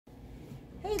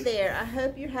Hey there, I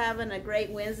hope you're having a great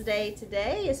Wednesday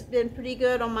today. It's been pretty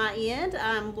good on my end.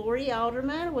 I'm Lori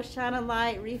Alderman with Shine a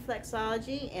Light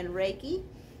Reflexology and Reiki.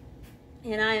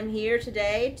 And I am here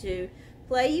today to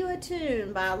play you a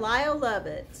tune by Lyle,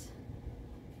 Lovett.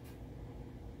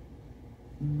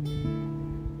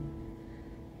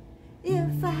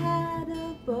 If I had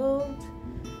a boat,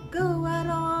 go out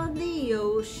on the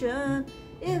ocean.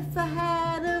 If I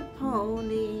had a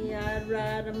pony, I'd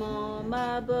ride 'em on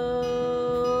my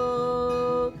boat.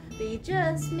 Be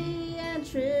just me and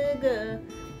Trigger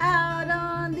out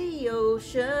on the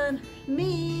ocean.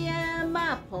 Me and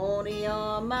my pony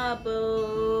on my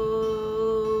boat.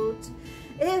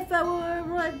 If I were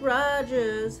Roy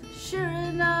Rogers, sure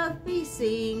enough be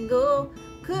single.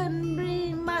 Couldn't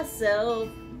bring myself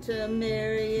to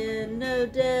Marion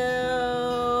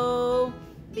Odell.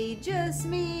 Be just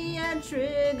me and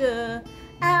Trigger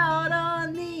out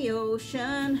on the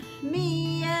ocean.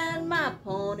 Me and my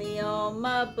pony on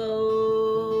my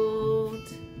boat.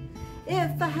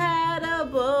 If I had a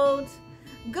boat,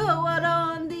 go out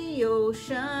on the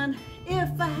ocean.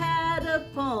 If I had a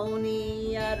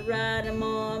pony, I'd ride him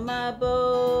on my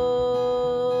boat.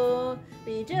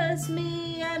 Be just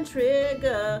me and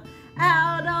Trigger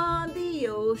out on the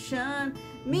ocean.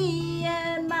 Me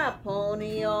and my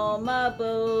pony on my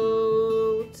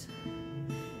boat.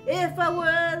 If I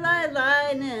were like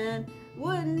lightning,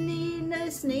 wouldn't need no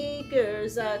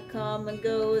sneakers. I'd come and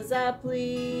go as I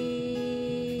pleased.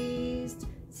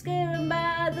 Scare 'em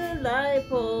by the light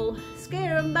pole,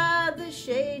 scare 'em by the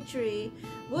shade tree.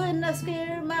 Wouldn't I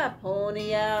scare my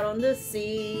pony out on the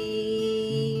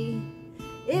sea?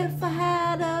 If I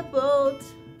had a boat,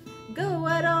 go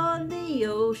out on the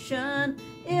ocean.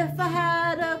 If I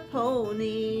had a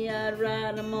pony, I'd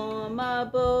ride 'em on my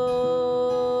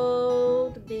boat.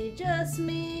 Be just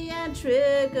me and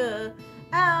Trigger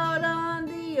out on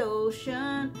the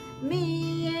ocean.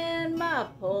 Me and my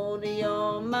pony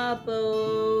on my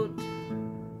boat.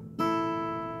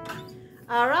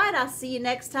 All right, I'll see you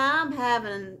next time. Have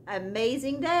an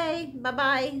amazing day.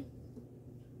 Bye-bye.